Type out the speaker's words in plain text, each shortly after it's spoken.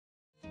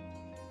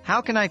How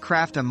can I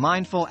craft a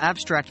mindful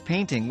abstract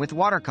painting with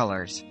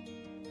watercolors?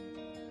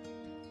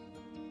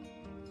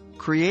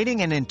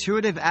 Creating an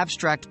intuitive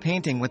abstract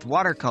painting with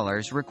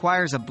watercolors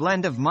requires a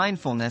blend of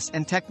mindfulness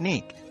and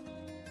technique.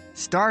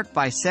 Start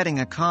by setting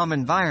a calm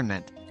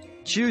environment.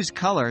 Choose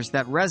colors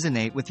that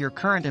resonate with your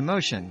current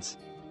emotions.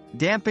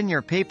 Dampen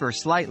your paper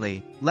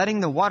slightly,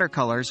 letting the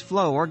watercolors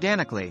flow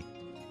organically.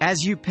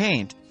 As you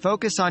paint,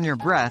 focus on your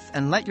breath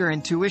and let your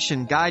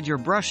intuition guide your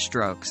brush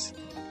strokes.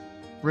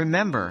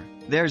 Remember,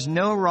 there's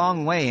no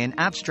wrong way in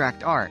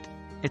abstract art.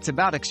 It's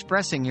about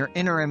expressing your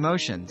inner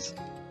emotions.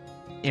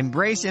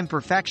 Embrace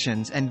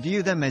imperfections and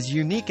view them as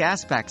unique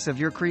aspects of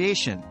your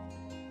creation.